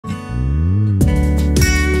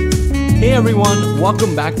Hey everyone,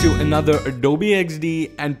 welcome back to another Adobe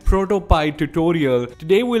XD and Protopie tutorial.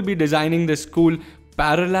 Today we'll be designing this cool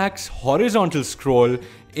parallax horizontal scroll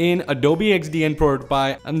in Adobe XD and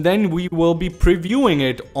Protopie, and then we will be previewing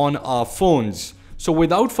it on our phones. So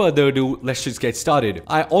without further ado, let's just get started.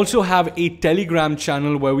 I also have a Telegram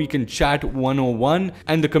channel where we can chat 101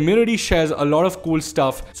 and the community shares a lot of cool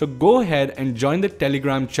stuff. So go ahead and join the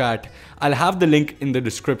Telegram chat. I'll have the link in the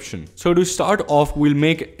description. So to start off, we'll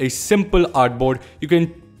make a simple artboard. You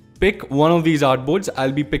can pick one of these artboards.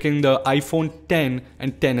 I'll be picking the iPhone 10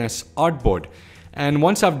 and 10s artboard. And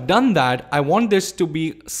once I've done that, I want this to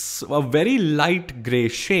be a very light gray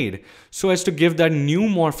shade so as to give that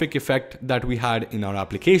neumorphic effect that we had in our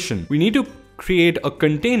application. We need to create a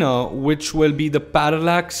container which will be the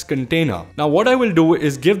parallax container. Now what I will do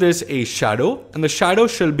is give this a shadow, and the shadow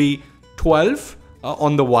shall be 12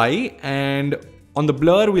 on the Y, and on the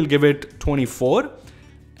blur we'll give it 24,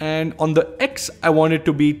 and on the X I want it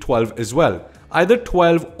to be 12 as well. Either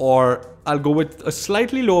 12 or I'll go with a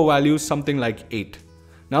slightly lower value, something like 8.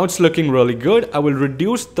 Now it's looking really good. I will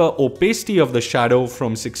reduce the opacity of the shadow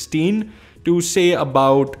from 16 to say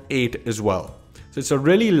about 8 as well. So it's a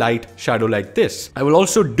really light shadow like this. I will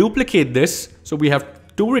also duplicate this. So we have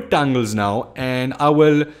two rectangles now, and I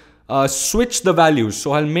will switch the values.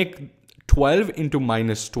 So I'll make 12 into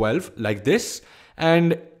 -12 like this,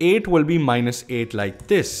 and 8 will be -8 like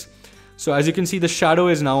this. So as you can see, the shadow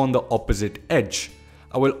is now on the opposite edge.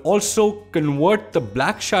 I will also convert the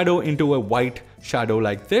black shadow into a white shadow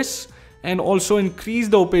like this, and also increase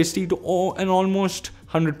the opacity to an almost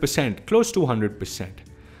 100%, close to 100%.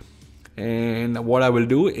 And what I will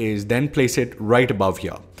do is then place it right above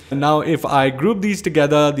here. Now if I group these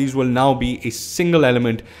together, these will now be a single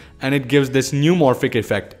element, and it gives this neumorphic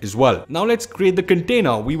effect as well. Now let's create the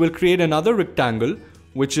container. We will create another rectangle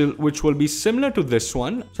which will be similar to this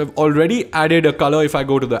one. So I've already added a color. If I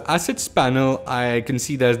go to the assets panel, I can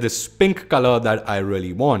see there's this pink color that I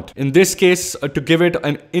really want. In this case, to give it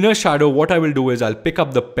an inner shadow, what I will do is I'll pick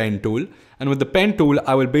up the pen tool, and with the pen tool,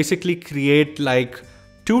 I will basically create like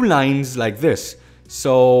two lines like this.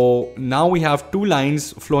 So now we have two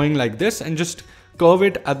lines flowing like this, and just curve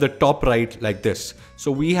it at the top right like this.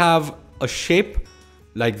 So we have a shape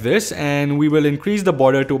like this, and we will increase the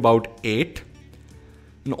border to about 8.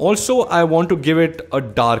 And also I want to give it a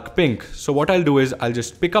dark pink. So what I'll do is I'll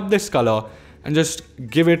just pick up this color and just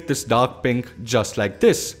give it this dark pink just like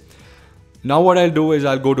this. Now what I'll do is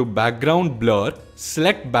I'll go to background blur,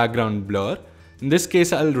 select background blur. In this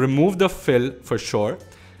case, I'll remove the fill for sure.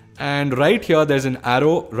 And right here, there's an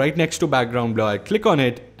arrow right next to background blur. I click on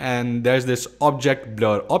it, and there's this object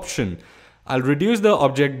blur option. I'll reduce the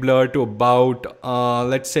object blur to about,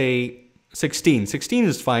 let's say 16. 16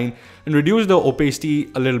 is fine, and reduce the opacity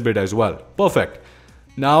a little bit as well. Perfect.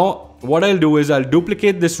 Now what I'll do is I'll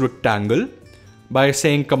duplicate this rectangle by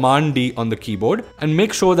saying Command D on the keyboard, and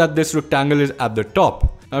make sure that this rectangle is at the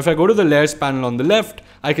top. Now if I go to the layers panel on the left,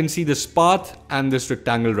 I can see this path and this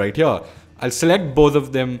rectangle right here. I'll select both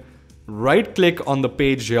of them, right click on the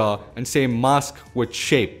page here, and say mask with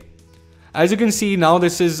shape. As you can see, now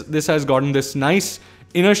this has gotten this nice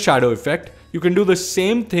inner shadow effect. You can do the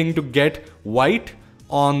same thing to get white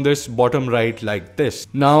on this bottom right like this.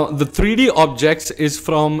 Now the 3D objects is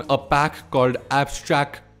from a pack called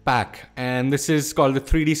Abstract Pack, and this is called the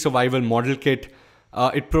 3D Survival Model Kit.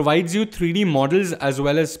 It provides you 3D models as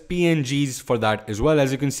well as PNGs for that as well.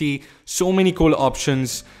 As you can see, so many cool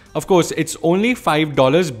options. Of course, it's only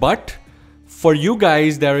 $5, but for you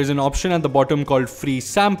guys, there is an option at the bottom called Free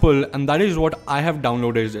Sample, and that is what I have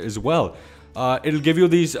downloaded as well. It'll give you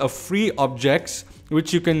these free objects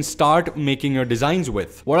which you can start making your designs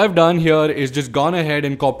with. What I've done here is just gone ahead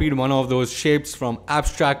and copied one of those shapes from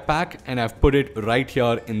Abstract Pack, and I've put it right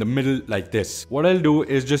here in the middle like this. What I'll do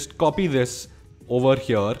is just copy this over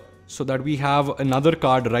here so that we have another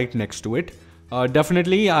card right next to it.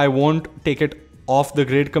 Definitely I won't take it off the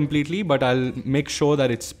grid completely, but I'll make sure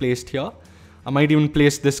that it's placed here. I might even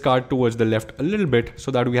place this card towards the left a little bit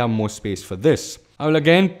so that we have more space for this. I will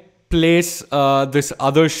again place this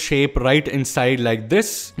other shape right inside like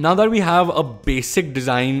this. Now that we have a basic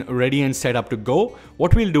design ready and set up to go,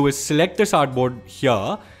 what we'll do is select this artboard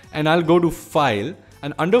here, and I'll go to File,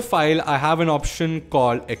 and under File I have an option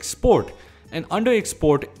called Export. And under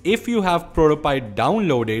Export, if you have Protopie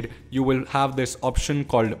downloaded, you will have this option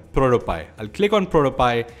called Protopie. I'll click on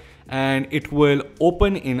Protopie, and it will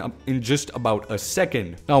open in just about a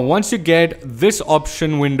second. Now once you get this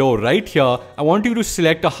option window right here, I want you to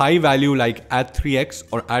select a high value like add 3x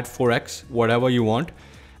or add 4x, whatever you want.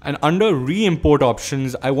 And under re-import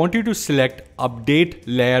options, I want you to select update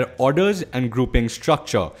layer orders and grouping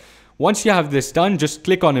structure. Once you have this done, just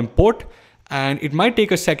click on import, and it might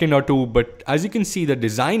take a second or two, but as you can see, the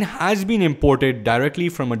design has been imported directly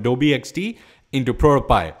from Adobe XD into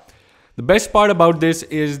Protopie. The best part about this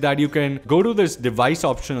is that you can go to this device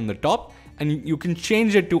option on the top and you can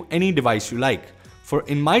change it to any device you like.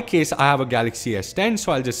 In my case, I have a Galaxy S10,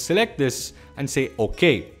 so I'll just select this and say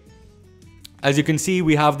OK. As you can see,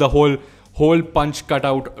 we have the whole punch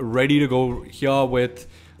cutout ready to go here with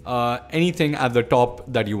anything at the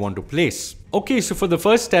top that you want to place. Okay, so for the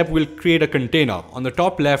first step, we'll create a container. On the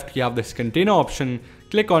top left, you have this container option.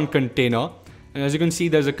 Click on container. And as you can see,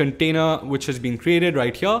 there's a container which has been created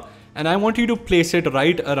right here. And I want you to place it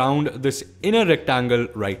right around this inner rectangle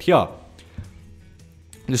right here.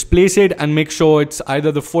 Just place it and make sure it's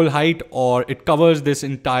either the full height or it covers this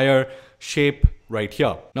entire shape right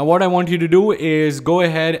here. Now what I want you to do is go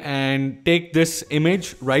ahead and take this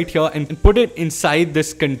image right here and put it inside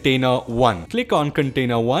this container 1. Click on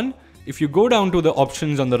container 1. If you go down to the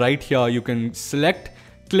options on the right here, you can select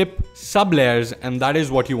clip sublayers, and that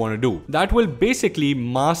is what you want to do. That will basically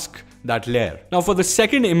mask that layer. Now for the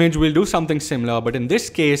second image, we'll do something similar, but in this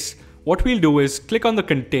case, what we'll do is click on the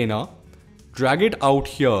container, drag it out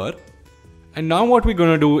here. And now what we're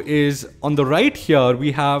going to do is on the right here,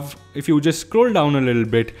 we have, if you just scroll down a little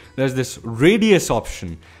bit, there's this radius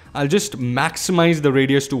option. I'll just maximize the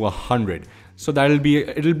radius to 100. So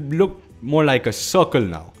it'll look more like a circle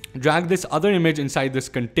now. Drag this other image inside this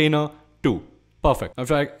container 2. Perfect.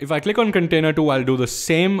 If I click on container 2, I'll do the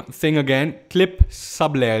same thing again. Clip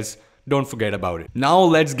sublayers. Don't forget about it. Now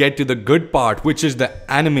let's get to the good part, which is the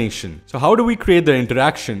animation. So how do we create the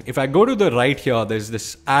interaction? If I go to the right here, there's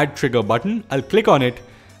this add trigger button. I'll click on it,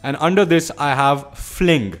 and under this I have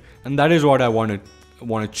fling, and that is what I want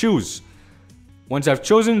to choose. Once I've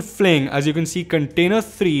chosen fling, as you can see, container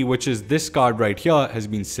 3, which is this card right here, has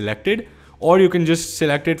been selected, or you can just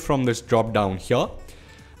select it from this drop down here.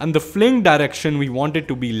 And the fling direction, we want it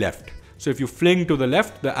to be left. So if you fling to the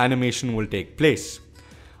left, the animation will take place.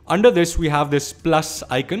 Under this, we have this plus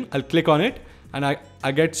icon. I'll click on it and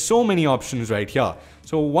I get so many options right here.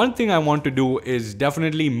 So one thing I want to do is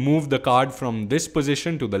definitely move the card from this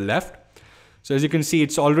position to the left. So as you can see,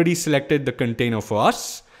 it's already selected the container for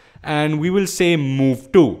us, and we will say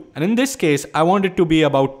move to. And in this case, I want it to be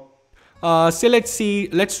about, say,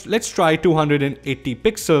 let's try 280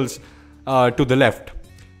 pixels to the left.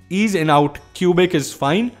 Ease in out cubic is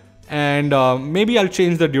fine. And maybe I'll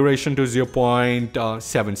change the duration to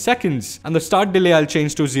 0.7 seconds. And the start delay I'll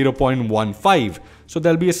change to 0.15. So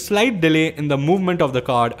there'll be a slight delay in the movement of the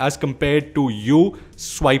card as compared to you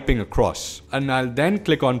swiping across. And I'll then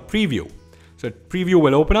click on preview. So preview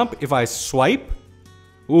will open up. If I swipe,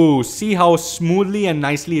 ooh, see how smoothly and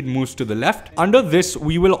nicely it moves to the left. Under this,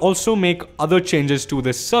 we will also make other changes to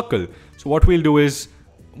this circle. So what we'll do is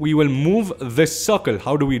we will move this circle.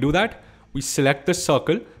 How do we do that? We select the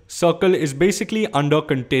circle. Circle is basically under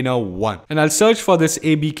container 1. And I'll search for this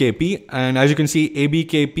ABKP. And as you can see,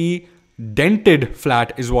 ABKP dented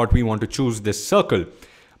flat is what we want to choose this circle.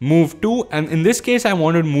 Move to, and in this case, I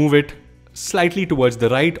want to move it slightly towards the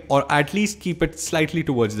right, or at least keep it slightly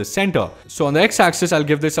towards the center. So on the x-axis, I'll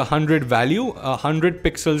give this 100 value, 100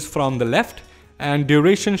 pixels from the left. And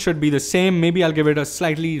duration should be the same. Maybe I'll give it a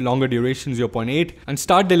slightly longer duration, 0.8. And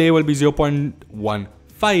start delay will be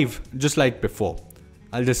 0.15, just like before.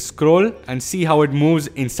 I'll just scroll and see how it moves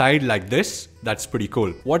inside like this. That's pretty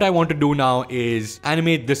cool. What I want to do now is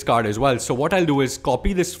animate this card as well. So what I'll do is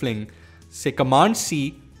copy this fling, say Command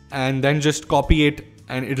C, and then just copy it,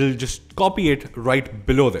 and it'll just copy it right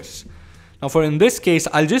below this. Now in this case,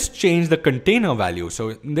 I'll just change the container value. So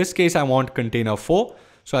in this case, I want container 4.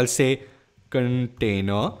 So I'll say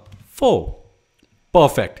container 4.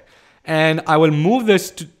 Perfect. And I will move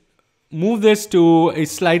this to a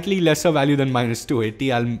slightly lesser value than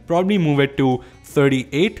 -280. I'll probably move it to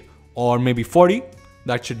 38 or maybe 40.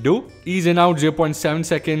 That should do. Ease in out 0.7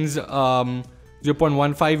 seconds,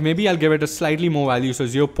 0.15. Maybe I'll give it a slightly more value. So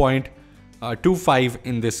 0.25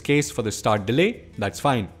 in this case for the start delay. That's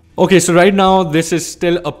fine. Okay, so right now this is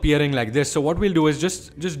still appearing like this. So what we'll do is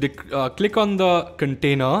just click on the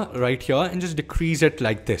container right here and just decrease it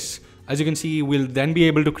like this. As you can see, we'll then be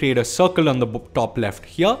able to create a circle on the top left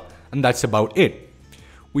here. And that's about it.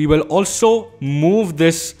 We will also move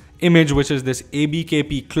this image, which is this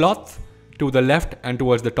ABKP cloth, to the left and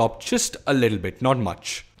towards the top just a little bit, not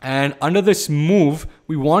much. And under this move,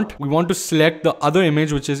 we want to select the other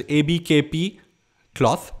image, which is ABKP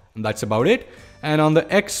cloth, and that's about it. And on the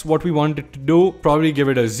X, what we wanted to do, probably give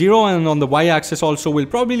it a 0, and on the Y axis also,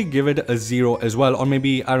 we'll probably give it a 0 as well, or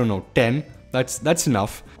maybe, I don't know, 10. That's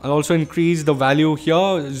enough. I'll also increase the value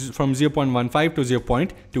here from 0.15 to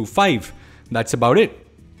 0.25. That's about it.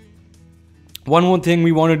 One more thing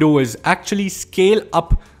we want to do is actually scale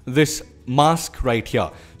up this mask right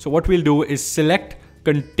here. So what we'll do is select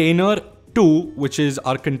container 2, which is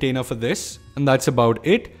our container for this, and that's about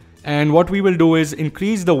it. And what we will do is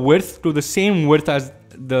increase the width to the same width as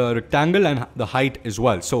the rectangle and the height as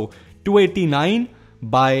well. So 289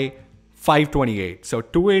 by 528. So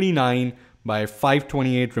 289 by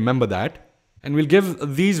 528, remember that. And we'll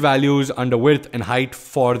give these values under width and height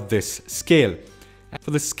for this scale.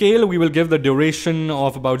 For the scale, we will give the duration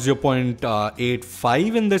of about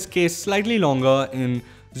 0.85 in this case, slightly longer in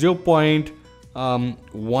 0.18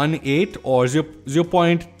 or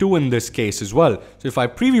 0.2 in this case as well. So if I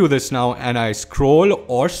preview this now and I scroll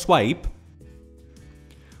or swipe,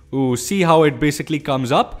 see how it basically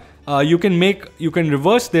comes up. You can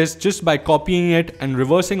reverse this just by copying it and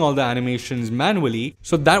reversing all the animations manually.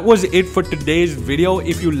 So that was it for today's video.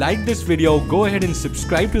 If you like this video, go ahead and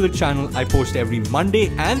subscribe to the channel. I post every Monday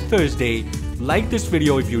and Thursday. Like this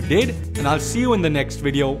video if you did, and I'll see you in the next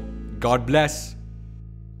video. God bless.